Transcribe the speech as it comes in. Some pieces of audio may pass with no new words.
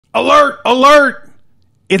Alert, alert.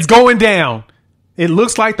 It's going down. It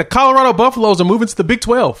looks like the Colorado Buffaloes are moving to the Big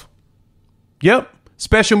 12. Yep.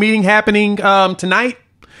 Special meeting happening tonight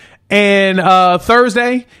and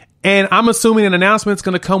Thursday. And I'm assuming an announcement is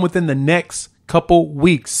going to come within the next couple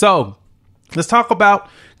weeks. So let's talk about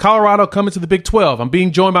Colorado coming to the Big 12. I'm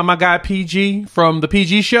being joined by my guy PG from the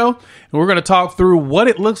PG Show. And we're going to talk through what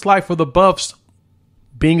it looks like for the Buffs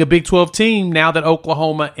being a Big 12 team now that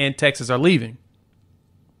Oklahoma and Texas are leaving.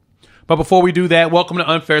 But before we do that, welcome to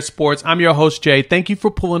Unfair Sports. I'm your host, Jay. Thank you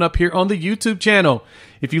for pulling up here on the YouTube channel.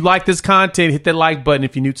 If you like this content, hit that like button.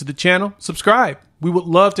 If you're new to the channel, subscribe. We would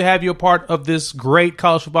love to have you a part of this great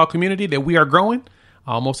college football community that we are growing.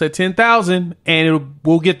 Almost at 10,000, and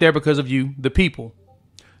we'll get there because of you, the people.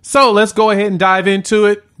 So let's go ahead and dive into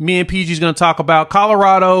it. Me and PG is going to talk about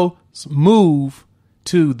Colorado's move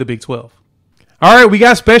to the Big 12. All right, we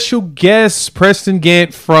got special guest Preston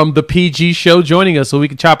Gant from the PG Show joining us so we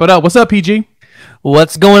can chop it up. What's up, PG?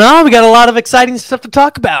 What's going on? We got a lot of exciting stuff to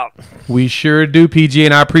talk about. We sure do, PG,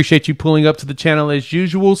 and I appreciate you pulling up to the channel as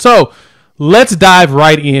usual. So let's dive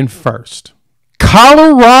right in first.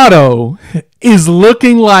 Colorado is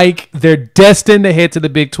looking like they're destined to head to the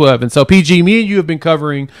Big 12. And so, PG, me and you have been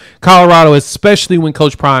covering Colorado, especially when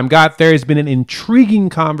Coach Prime got there. It's been an intriguing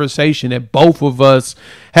conversation that both of us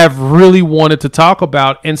have really wanted to talk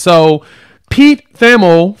about. And so, Pete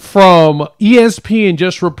Thamel from ESPN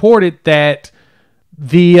just reported that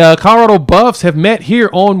the Colorado Buffs have met here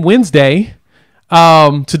on Wednesday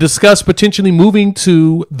to discuss potentially moving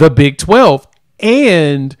to the Big 12.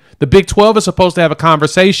 And the Big 12 is supposed to have a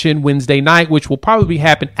conversation Wednesday night, which will probably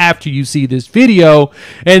happen after you see this video.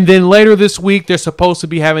 And then later this week, they're supposed to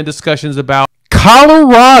be having discussions about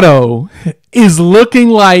Colorado is looking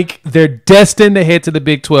like they're destined to head to the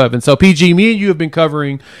Big 12. And so, PG, me and you have been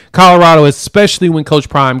covering Colorado, especially when Coach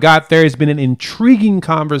Prime got there. It's been an intriguing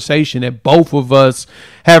conversation that both of us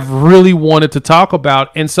have really wanted to talk about.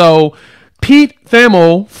 And so, Pete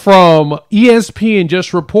Thamel from ESPN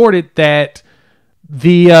just reported that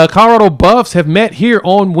the Colorado Buffs have met here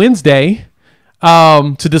on Wednesday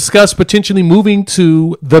to discuss potentially moving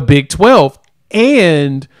to the Big 12.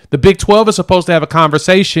 And the Big 12 is supposed to have a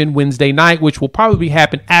conversation Wednesday night, which will probably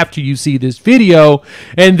happen after you see this video.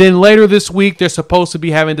 And then later this week, they're supposed to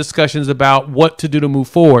be having discussions about what to do to move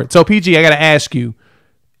forward. So, PG, I got to ask you,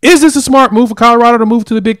 is this a smart move for Colorado to move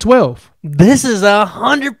to the Big 12? This is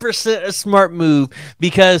 100% a smart move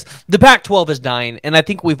because the Pac-12 is dying, and I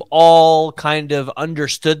think we've all kind of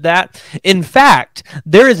understood that. In fact,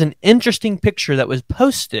 there is an interesting picture that was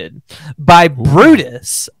posted by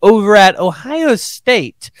Brutus over at Ohio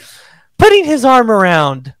State, putting his arm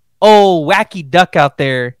around wacky duck out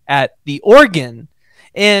there at the Oregon,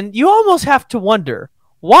 and you almost have to wonder,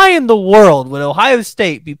 why in the world would Ohio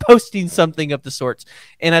State be posting something of the sorts?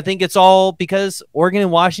 And I think it's all because Oregon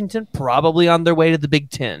and Washington probably on their way to the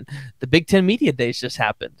Big Ten. The Big Ten Media Days just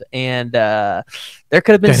happened, and there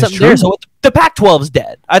could have been something there. So the Pac-12 is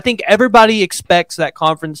dead. I think everybody expects that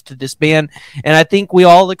conference to disband, and I think we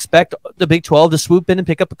all expect the Big 12 to swoop in and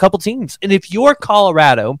pick up a couple teams. And if you're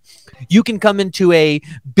Colorado, you can come into a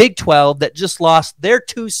Big 12 that just lost their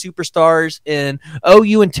two superstars in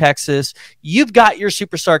OU and Texas. You've got your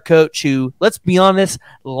superstar coach who, let's be honest,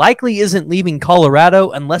 likely isn't leaving Colorado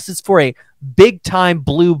unless it's for a big-time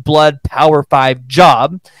blue blood Power 5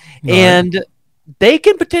 job. Right. And they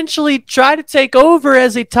can potentially try to take over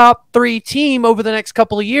as a top 3 team over the next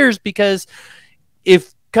couple of years, because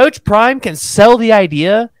if Coach Prime can sell the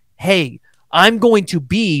idea, hey, I'm going to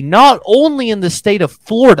be not only in the state of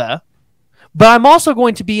Florida, but I'm also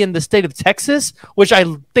going to be in the state of Texas, which I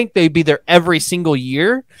think they'd be there every single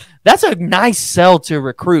year. That's a nice sell to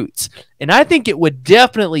recruits. And I think it would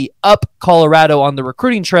definitely up Colorado on the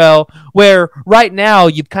recruiting trail, where right now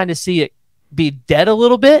you kind of see it be dead a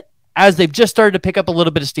little bit as they've just started to pick up a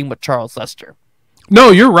little bit of steam with Charles Lester. No,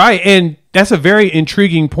 you're right. And that's a very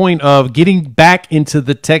intriguing point of getting back into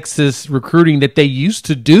the Texas recruiting that they used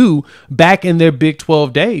to do back in their Big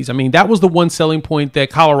 12 days. I mean, that was the one selling point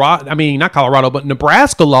that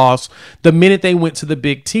Nebraska lost the minute they went to the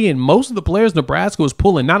Big Ten. And most of the players Nebraska was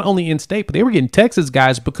pulling, not only in state, but they were getting Texas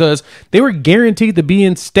guys because they were guaranteed to be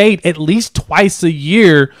in state at least twice a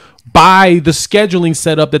year by the scheduling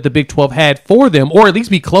setup that the Big 12 had for them, or at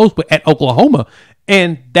least be close at Oklahoma.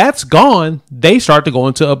 And that's gone. They start to go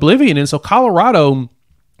into oblivion. And so Colorado,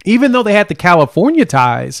 even though they had the California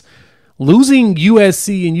ties, losing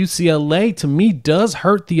USC and UCLA to me does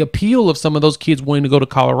hurt the appeal of some of those kids wanting to go to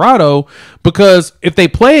Colorado, because if they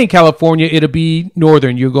play in California, it'll be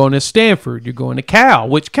Northern. You're going to Stanford. You're going to Cal,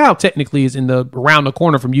 which Cal technically is around the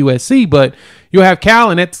corner from USC, but you'll have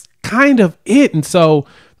Cal, and that's kind of it. And so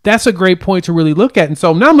That's a great point to really look at. And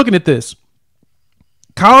so now I'm looking at this.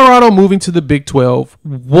 Colorado moving to the Big 12.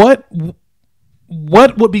 What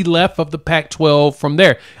would be left of the Pac-12 from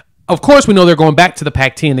there? Of course, we know they're going back to the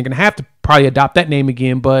Pac-10. They're going to have to probably adopt that name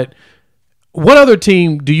again. But what other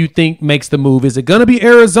team do you think makes the move? Is it going to be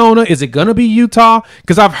Arizona? Is it going to be Utah?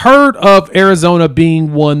 Because I've heard of Arizona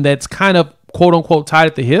being one that's kind of quote-unquote tied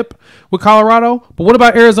at the hip with Colorado. But what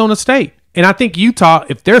about Arizona State? And I think Utah,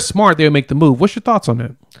 if they're smart, they'll make the move. What's your thoughts on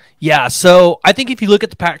that? Yeah, so I think if you look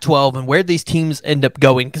at the Pac-12 and where these teams end up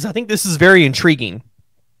going, because I think this is very intriguing.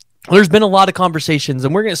 There's been a lot of conversations,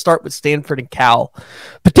 and we're going to start with Stanford and Cal,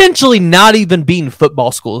 potentially not even being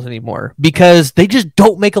football schools anymore because they just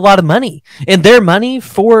don't make a lot of money. And their money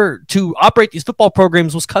to operate these football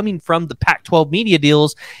programs was coming from the Pac-12 media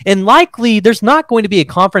deals. And likely there's not going to be a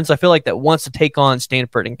conference, I feel like, that wants to take on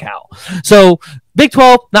Stanford and Cal. So Big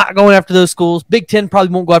 12, not going after those schools. Big 10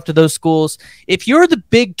 probably won't go after those schools. If you're the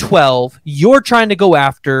Big 12, you're trying to go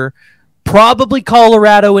after probably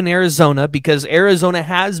Colorado and Arizona, because Arizona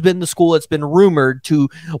has been the school that's been rumored to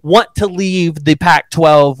want to leave the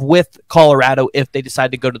Pac-12 with Colorado if they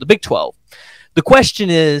decide to go to the Big 12. The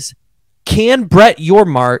question is, can Brett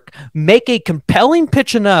Yormark make a compelling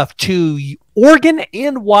pitch enough to Oregon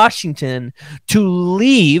and Washington to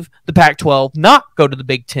leave the Pac-12, not go to the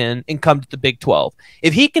Big 10, and come to the Big 12?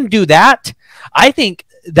 If he can do that, I think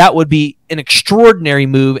that would be an extraordinary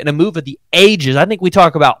move and a move of the ages. I think we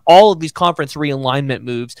talk about all of these conference realignment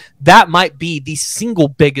moves. That might be the single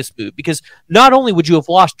biggest move, because not only would you have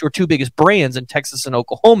lost your two biggest brands in Texas and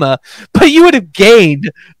Oklahoma, but you would have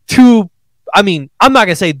gained two. I mean, I'm not going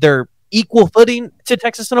to say they're equal footing to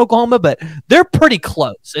Texas and Oklahoma, but they're pretty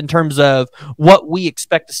close in terms of what we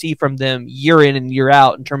expect to see from them year in and year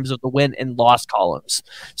out in terms of the win and loss columns.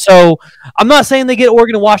 So I'm not saying they get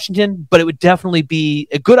Oregon and Washington, but it would definitely be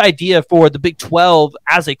a good idea for the Big 12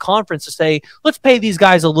 as a conference to say, let's pay these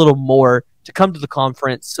guys a little more to come to the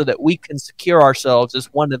conference so that we can secure ourselves as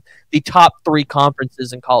one of the top three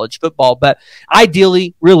conferences in college football. But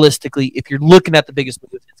ideally, realistically, if you're looking at the biggest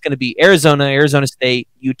moves, it's going to be Arizona, Arizona State,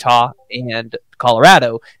 Utah, and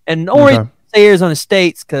Colorado. And or say Arizona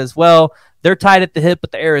State's because, well, they're tied at the hip with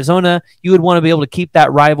the Arizona. You would want to be able to keep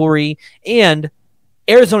that rivalry. And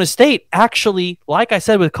Arizona State, actually, like I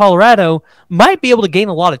said with Colorado, might be able to gain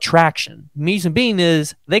a lot of traction. Reason being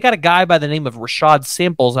is they got a guy by the name of Rashad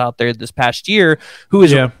Samples out there this past year who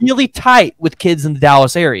is really tight with kids in the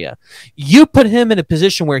Dallas area. You put him in a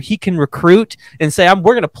position where he can recruit and say,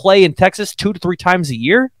 we're going to play in Texas 2 to 3 times a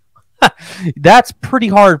year. That's pretty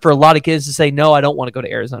hard for a lot of kids to say, no, I don't want to go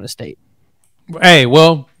to Arizona State. Hey,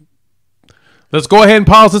 well, let's go ahead and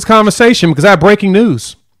pause this conversation because I have breaking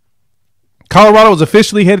news. Colorado is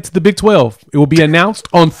officially headed to the Big 12. It will be announced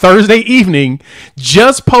on Thursday evening,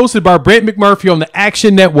 just posted by Brent McMurphy on the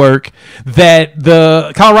Action Network, that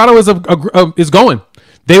the Colorado is going.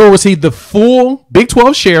 They will receive the full Big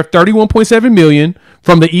 12 share of $31.7 million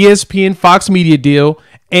from the ESPN Fox Media deal,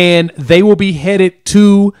 and they will be headed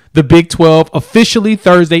to the Big 12 officially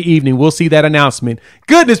Thursday evening. We'll see that announcement.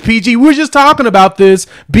 Goodness, PG, we were just talking about this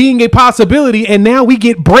being a possibility, and now we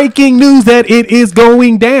get breaking news that it is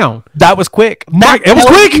going down. That was quick. It was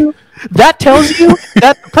quick. That tells you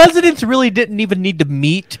that the presidents really didn't even need to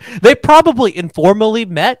meet. They probably informally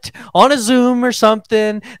met on a Zoom or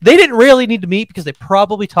something. They didn't really need to meet because they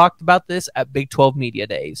probably talked about this at Big 12 Media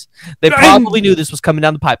Days. They probably knew this was coming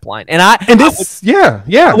down the pipeline. This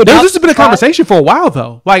has been a conversation for a while,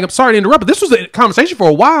 though. Like, I'm sorry to interrupt, but this was a conversation for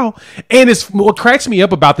a while. And what cracks me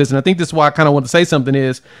up about this, and I think this is why I kind of want to say something,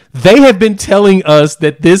 is they have been telling us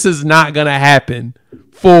that this is not going to happen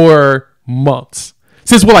for months.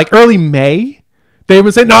 Since early May, they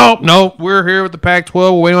would say, no, we're here with the Pac-12.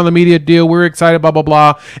 We're waiting on the media deal. We're excited, blah, blah,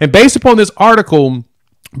 blah. And based upon this article,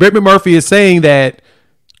 Brett McMurphy is saying that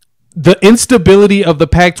the instability of the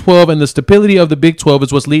Pac-12 and the stability of the Big 12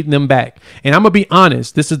 is what's leading them back. And I'm going to be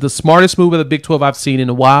honest, this is the smartest move of the Big 12 I've seen in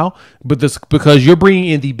a while, but because you're bringing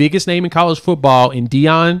in the biggest name in college football in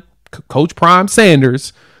Coach Prime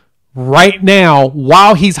Sanders right now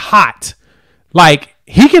while he's hot.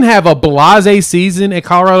 He can have a blase season at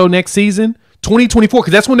Colorado next season, 2024,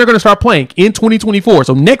 because that's when they're going to start playing, in 2024.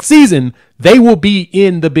 So next season, they will be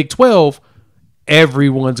in the Big 12.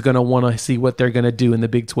 Everyone's going to want to see what they're going to do in the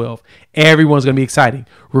Big 12. Everyone's going to be excited.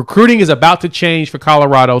 Recruiting is about to change for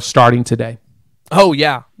Colorado starting today. Oh,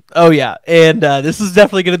 yeah. And this is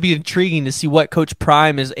definitely going to be intriguing to see what Coach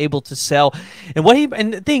Prime is able to sell. And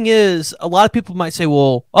the thing is, a lot of people might say,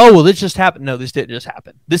 well, this just happened. No, this didn't just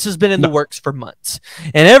happen. This has been in the works for months.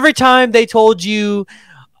 And every time they told you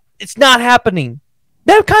it's not happening,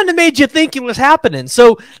 that kind of made you think it was happening.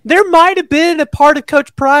 So there might have been a part of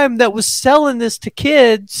Coach Prime that was selling this to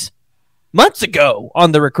kids months ago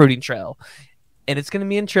on the recruiting trail. And it's going to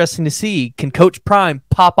be interesting to see, can Coach Prime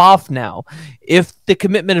pop off now? If the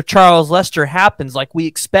commitment of Charles Lester happens like we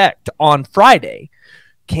expect on Friday,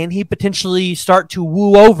 can he potentially start to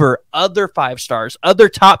woo over other 5 stars, other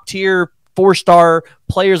top tier 4-star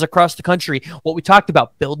players across the country? What we talked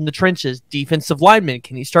about, building the trenches, defensive linemen.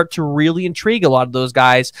 Can he start to really intrigue a lot of those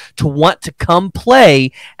guys to want to come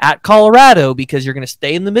play at Colorado? Because you're going to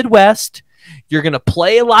stay in the Midwest. You're going to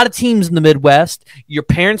play a lot of teams in the Midwest. Your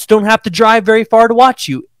parents don't have to drive very far to watch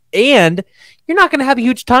you. And you're not going to have a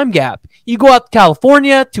huge time gap. You go out to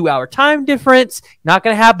California, 2-hour time difference. Not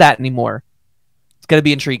going to have that anymore. It's going to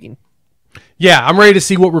be intriguing. Yeah, I'm ready to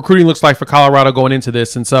see what recruiting looks like for Colorado going into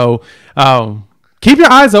this. And so keep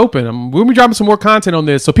your eyes open. We'll be dropping some more content on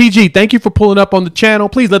this. So, PG, thank you for pulling up on the channel.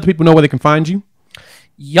 Please let the people know where they can find you.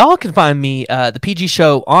 Y'all can find me, the PG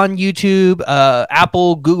Show, on YouTube,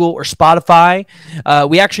 Apple, Google, or Spotify.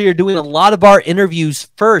 We actually are doing a lot of our interviews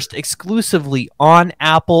first exclusively on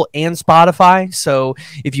Apple and Spotify. So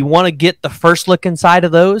if you want to get the first look inside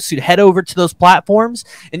of those, you'd head over to those platforms,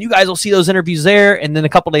 and you guys will see those interviews there. And then a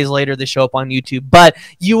couple days later, they show up on YouTube. But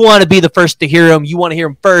you want to be the first to hear them. You want to hear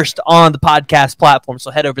them first on the podcast platform.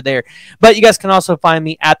 So head over there. But you guys can also find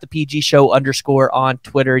me at the PG Show _ on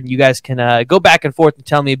Twitter, and you guys can go back and forth and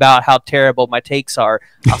tell me about how terrible my takes are.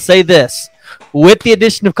 I'll say this. With the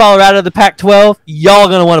addition of Colorado to the Pac-12, y'all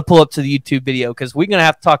going to want to pull up to the YouTube video, because we're going to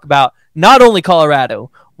have to talk about not only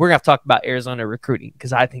Colorado, we're going to have to talk about Arizona recruiting,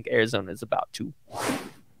 because I think Arizona is about to.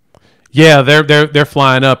 Yeah, they're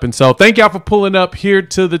flying up. And so thank y'all for pulling up here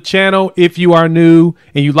to the channel. If you are new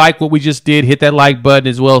and you like what we just did, hit that like button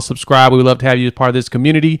as well as subscribe. We would love to have you as part of this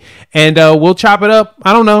community. And we'll chop it up,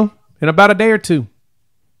 I don't know, in about a day or two.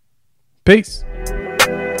 Peace.